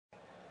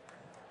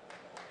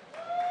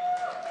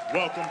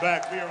Welcome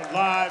back. We are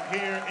live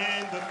here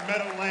in the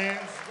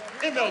Meadowlands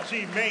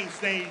MLG main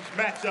stage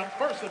matchup.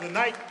 First of the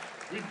night,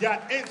 we've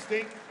got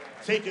Instinct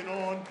taking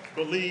on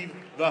Believe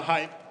the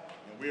Hype.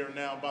 And we are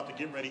now about to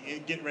get ready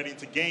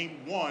into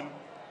game one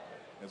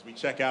as we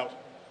check out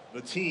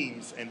the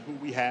teams and who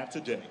we have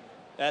today.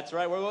 That's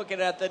right, we're looking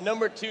at the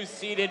number 2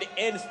 seeded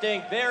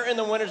Instinct. They're in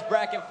the winner's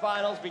bracket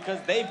finals because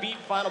they beat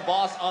Final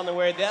Boss on the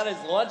way. That is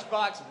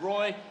Lunchbox,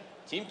 Roy,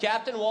 team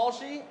captain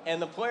Walshy,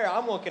 and the player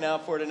I'm looking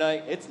out for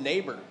tonight, it's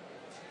Neighbor.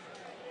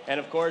 And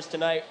of course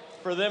tonight,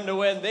 for them to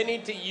win, they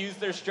need to use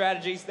their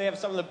strategies. They have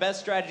some of the best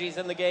strategies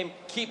in the game.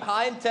 Keep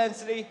high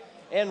intensity,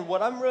 and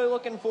what I'm really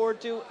looking forward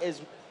to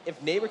is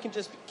if Neighbor can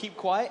just keep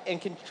quiet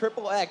and can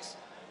triple X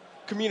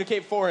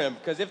communicate for him,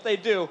 because if they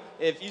do,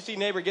 if you see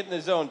Neighbor get in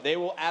the zone, they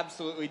will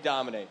absolutely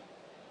dominate.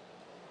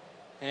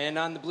 And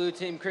on the blue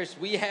team, Chris,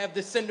 we have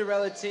the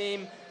Cinderella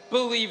team,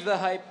 Believe the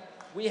Hype.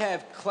 We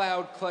have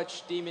Cloud,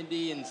 Clutch, Demon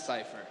D, and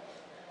Sypher.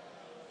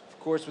 Of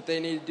course, what they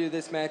need to do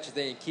this match is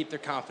they need to keep their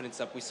confidence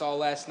up. We saw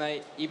last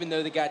night, even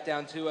though they got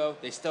down 2-0,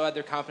 they still had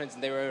their confidence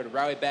and they were able to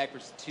rally back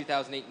versus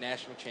 2008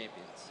 national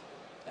champions.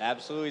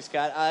 Absolutely,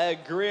 Scott. I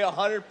agree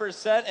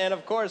 100%. And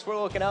of course,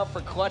 we're looking out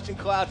for Clutch and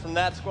Cloud from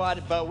that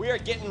squad, but we are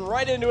getting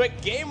right into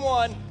it. Game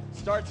one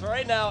starts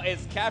right now.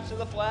 It's capture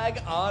the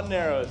flag on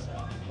Narrows.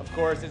 Of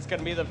course, it's going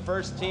to be the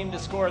first team to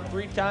score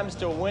 3 times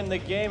to win the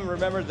game.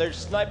 Remember, there's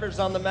snipers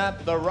on the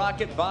map, the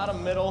rocket,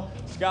 bottom, middle.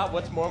 Scott,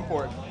 what's more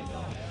important?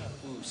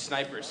 Ooh,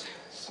 snipers.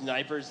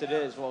 Snipers it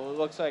is. Well, it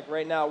looks like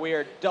right now we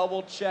are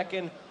double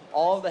checking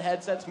all of the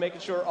headsets,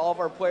 making sure all of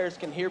our players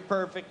can hear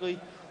perfectly.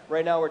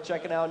 Right now we're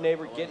checking out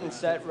Neighbor, getting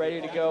set,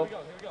 ready to go.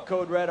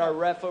 Code Red, our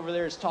ref over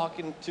there, is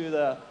talking to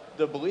the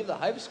Believe the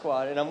Hype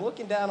squad. And I'm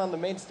looking down on the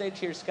main stage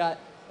here, Scott,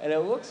 and it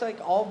looks like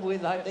all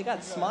Believe the Hype, they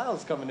got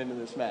smiles coming into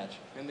this match.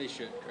 And they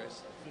should,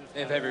 Chris.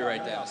 They have every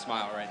right to have a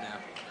smile right now.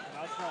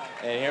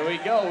 And here we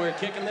go. We're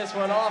kicking this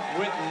one off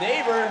with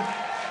Neighbor.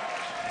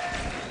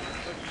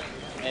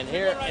 And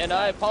here, and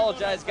I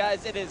apologize,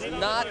 guys, it is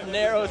not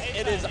Narrows,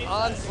 it is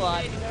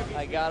Onslaught.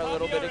 I got a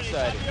little bit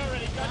excited.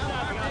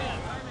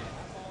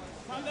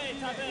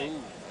 Ooh,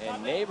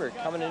 and Neighbor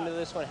coming into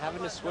this one,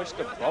 having to switch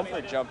to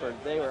bumper jumper.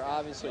 They were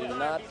obviously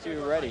not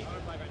too ready.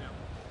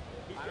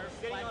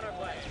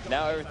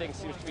 Now everything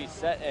seems to be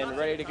set and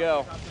ready to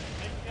go.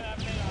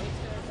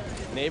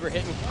 Neighbor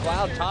hitting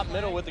Cloud top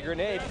middle with the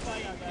grenade.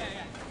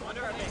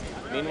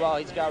 Meanwhile,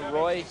 he's got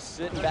Roy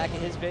sitting back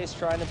in his base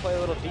trying to play a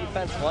little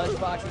defense.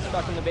 Lunchbox is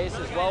stuck in the base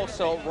as well.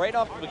 So right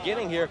off the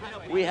beginning here,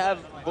 we have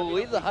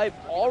Believe the Hype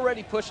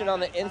already pushing on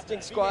the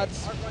Instinct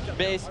squad's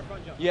base.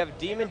 You have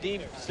Demon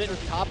D sitting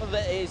top of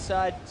the A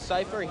side.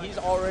 Sypher, he's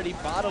already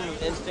bottom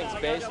of Instinct's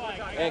base.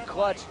 And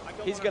Clutch,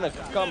 he's going to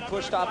come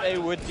push top A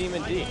with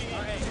Demon D.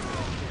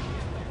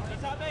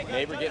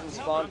 Neighbor getting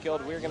spawn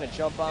killed. We're going to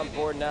jump on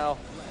board now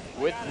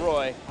with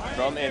Roy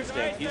from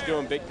Instinct. He's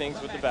doing big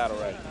things with the battle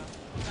right.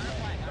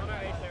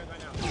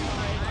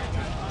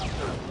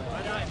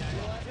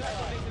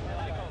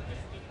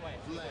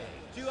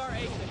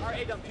 Our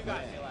A-dump, 2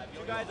 guys.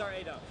 2 guys are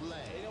A-dump.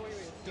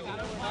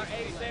 Our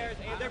A stairs,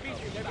 they're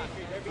B-Street, they're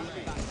B-Street, they're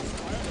B-Street.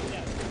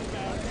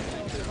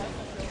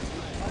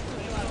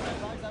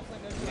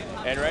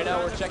 And right now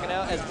we're checking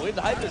out as Believe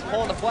the Hype is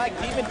pulling the flag.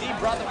 Demon D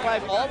brought the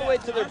flag all the way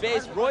to their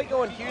base. Roy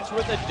going huge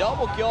with a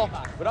double kill,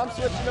 but I'm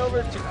switching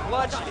over to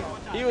Clutch.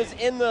 He was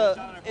in the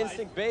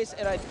Instinct base,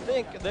 and I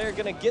think they're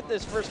going to get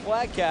this first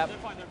flag cap.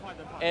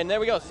 And there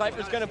we go.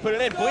 Sypher's going to put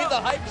it in. Believe the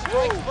Hype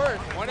strikes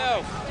first.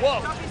 1-0.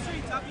 Whoa.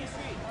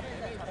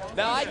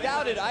 Now, I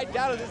doubted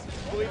this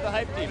Believe the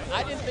Hype team.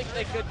 I didn't think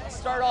they could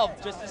start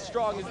off just as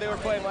strong as they were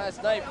playing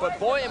last night, but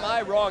boy, am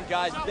I wrong,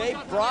 guys. They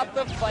brought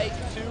the fight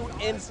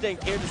to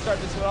Instinct here to start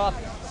this one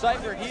off.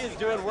 Sypher, he is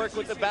doing work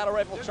with the battle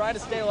rifle, trying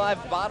to stay alive,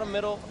 bottom,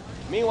 middle.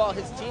 Meanwhile,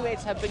 his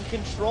teammates have been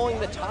controlling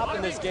the top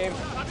in this game,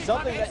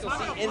 something that you'll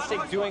see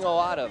Instinct doing a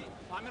lot of.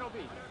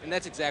 And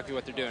that's exactly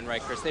what they're doing,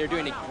 right, Chris? They're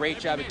doing a great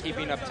job of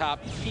keeping up top,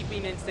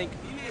 keeping Instinct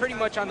pretty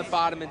much on the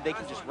bottom, and they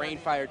can just rain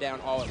fire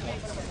down all at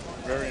once.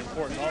 Very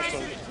important also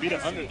to be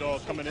the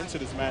underdog coming into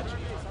this match,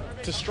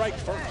 to strike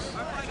first.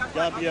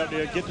 Gotta be out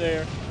there, get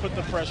there, put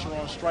the pressure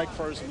on, strike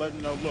first, and let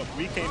them know, look,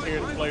 we came here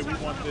to play, we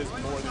want this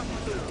more than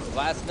you do.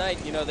 Last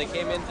night, you know, they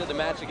came into the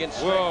match against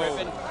Strike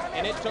Griffin,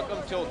 and it took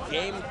them till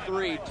game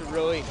 3 to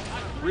really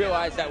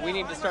realize that we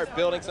need to start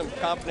building some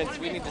confidence,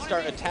 we need to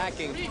start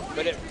attacking,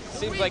 but it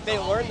seems like they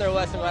learned their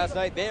lesson last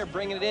night. They are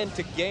bringing it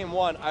into game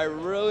 1. I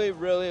really,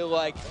 really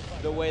like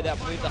the way that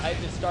Believe the Hype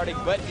is starting,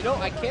 but you know,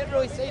 I can't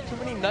really say too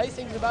many nice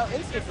things about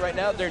Instinct right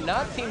now. They're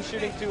not team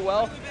shooting too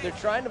well. They're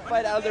trying to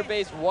fight out of their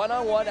base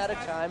one-on-one at a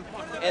time,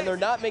 and they're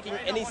not making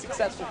any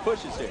successful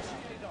pushes here.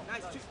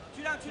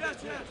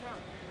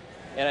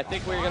 And I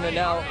think we're going to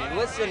now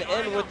listen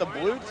in with the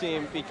blue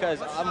team because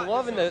I'm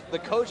loving the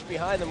coach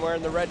behind them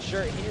wearing the red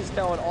shirt. He is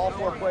telling all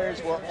 4 players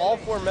where all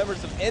 4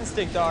 members of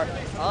Instinct are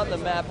on the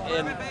map,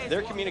 and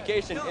their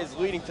communication is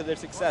leading to their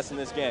success in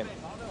this game.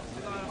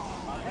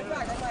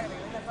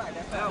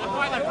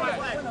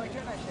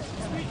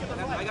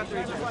 I got 3.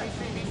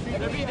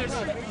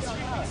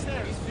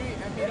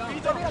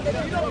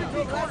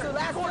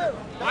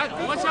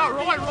 Watch out,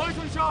 Roy's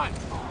one shot.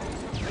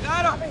 I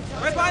got him.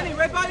 Right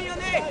by me on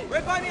the A.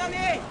 Right by me on the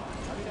A.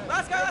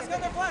 Last guy on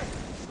their flank.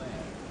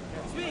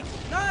 Sweet.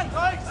 Nice.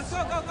 Let's go.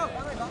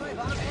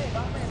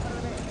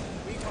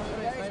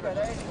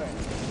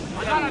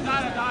 I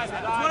died.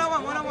 One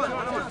on one.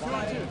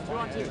 2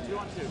 on 2.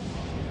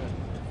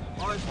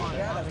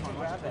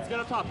 Let's get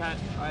up top, Pat.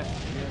 All right.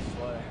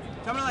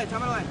 Time to lane.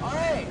 All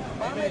right.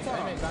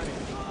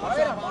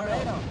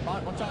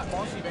 One shot.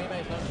 Walshy,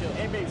 base, no shield. A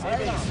base.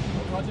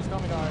 Clutch is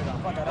coming already.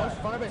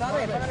 Front of base.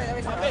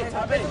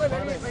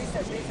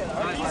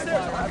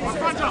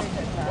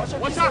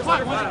 One shot,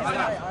 flag.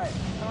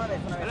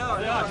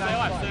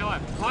 Stay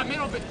alive.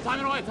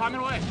 Time it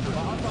away.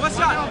 One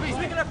shot.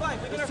 Speaking of flag.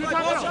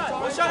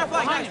 One shot of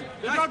flag. Nice.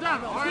 They're down.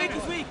 All right.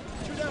 This week.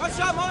 One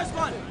shot, Mars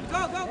spawn. Go.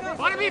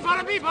 Bottom B.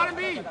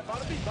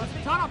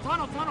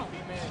 Tunnel.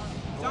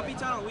 Jump B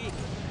tunnel, weak.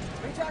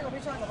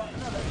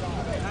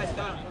 Nice,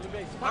 done.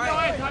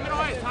 Time it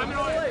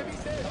away.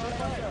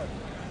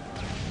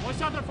 One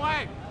shot their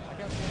flag.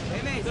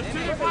 There's two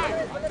their flag.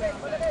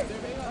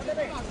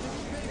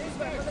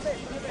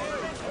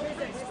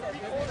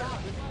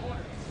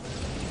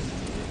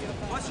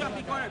 One shot,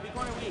 B corner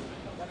weak.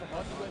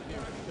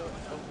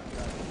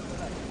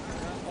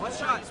 One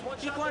shot.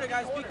 B corner,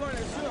 guys. B corner.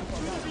 There's two.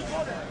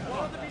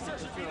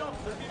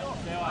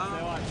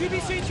 Two B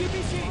street. You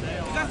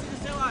guys need to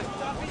stay alive.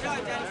 Stay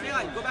alive, Danny. Stay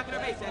alive. Go back in our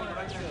base, Danny. Go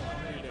back in our base.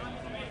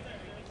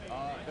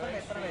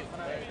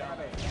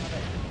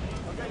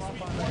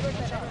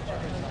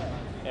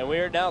 And we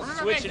are now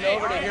switching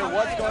over to hear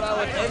what's going on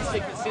with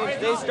Instinct. It seems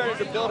they started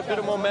to build a bit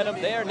of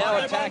momentum. They are now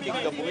attacking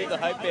the Believe the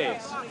Hype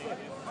base.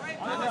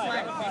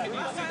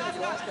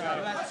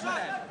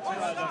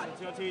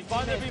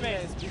 Spawn their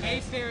B-mains. A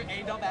stair,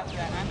 A dump after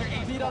that. And they're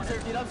A dumps.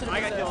 I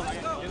got killed. Two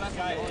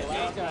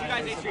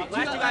guys A street.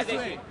 Last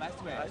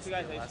two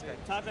guys A street.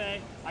 Top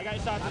A. I got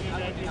your shots in your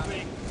day.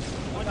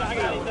 One shot. I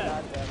got it.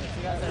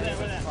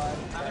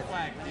 Other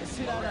flag. It's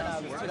 2 down right now.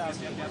 It's 2 down.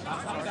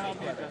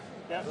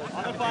 Yep.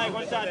 On the flag,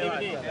 one shot,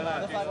 DVD.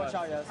 On the flag, one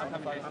shot, yes.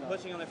 I'm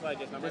pushing on their flag,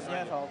 Jason.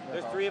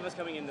 There's 3 of us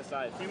coming in this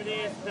side.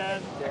 DVD is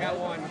dead. I got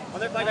one. On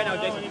their flag right now,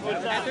 Jason.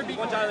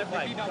 One shot on their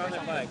flag. On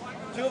their flag.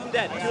 2 of them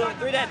dead.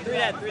 3 dead.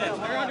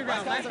 They're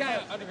underground. Last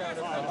guy underground.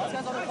 Last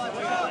guy's on the flag.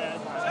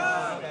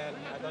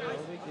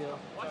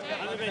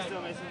 Other base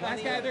still, Mason.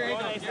 Last guy, they're A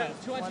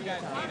dump. 2 on 2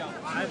 guys. A dump.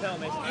 I fell,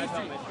 Mason. 2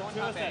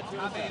 of us.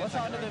 One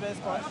shot into the base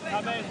clutch.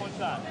 Top A is 1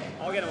 shot.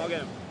 I'll get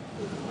him.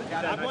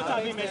 I'm going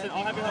top B, Mason.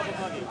 I'll have your help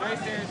above you. They're A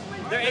stairs.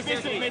 They're A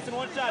street, Mason.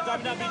 1 shot. Drop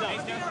me down, B down.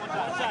 1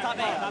 shot. Top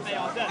A.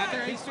 All set.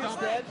 They're A stairs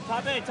spread.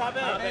 Top A.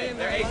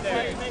 They're A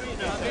stairs. Maybe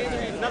no.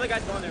 Another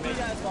guy's spawned there, Mason.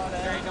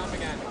 They're A dump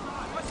again.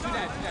 2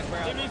 dead.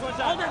 DVD's 1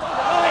 shot.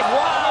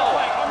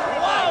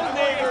 Wow,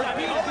 Neighbor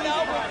beats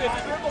out with the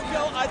triple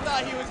kill. I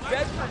thought he was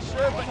dead for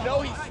sure, but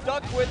no, he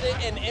stuck with it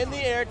and in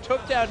the air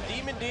took down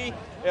Demon D.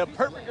 A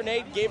perfect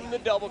grenade gave him the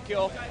double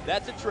kill.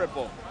 That's a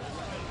triple.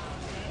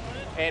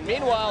 And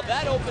meanwhile,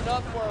 that opened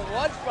up for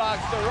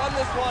Lunchbox to run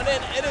this one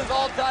in. It is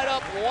all tied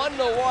up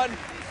 1-1.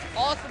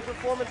 Awesome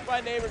performance by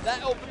Neighbor.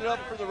 That opened it up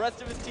for the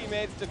rest of his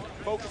teammates to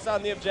focus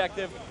on the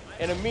objective,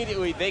 and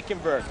immediately they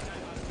convert.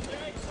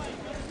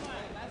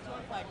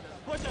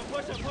 Push him.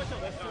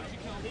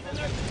 He's in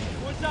there.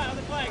 1 shot on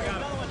the flag.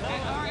 Another one.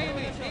 A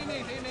mains,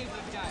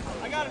 this guy.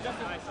 I got him,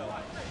 Justin. I'm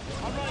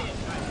running it.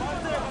 Run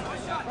it.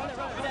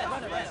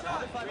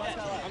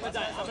 I'm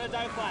gonna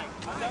die with flag.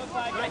 I'm done with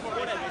flag.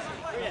 3 dead, Mason.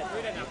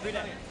 3 dead now. 3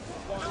 dead.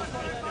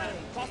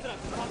 Toss it up.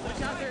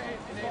 Watch out there in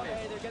A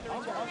base.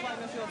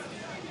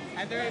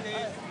 And they're in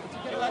A.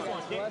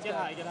 Get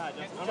high,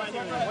 Justin. I'm right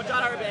here. 1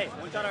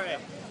 shot RA.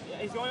 Yeah,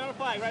 he's going on a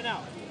flag right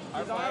now.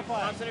 He's on our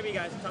flag. Top center B,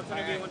 guys. Top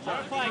center B, 1 shot. On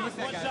a flag, 1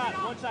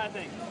 shot, I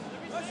think.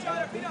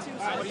 Alright,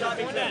 1 shot,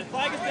 1 dead.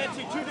 Flag is dead,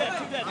 2 dead.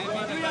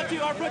 3 on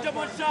 2, our approach up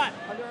 1 shot.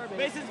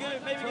 Mason's gonna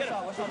maybe get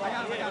him. Watch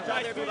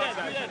out there, 3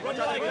 dead.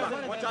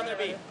 Watch out there,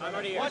 B. I'm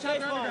already here. Watch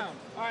out spawn.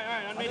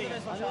 Alright, I'm meeting.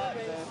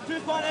 2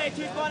 spawn A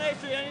street.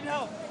 I need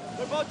help.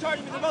 They're both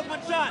charging me. They're both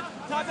 1 shot.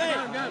 Top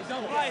A.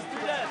 Nice,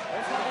 3 dead.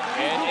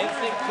 And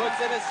Instinct puts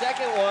in a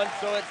second one,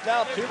 so it's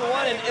now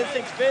 2-1 in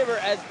Instinct's favor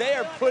as they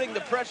are putting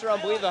the pressure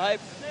on Believe the Hype.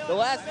 The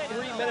last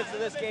 3 minutes of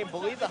this game,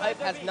 Believe the Hype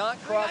has not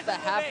crossed the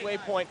halfway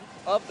point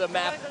of the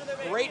map.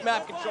 Great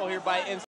map control here by Instinct.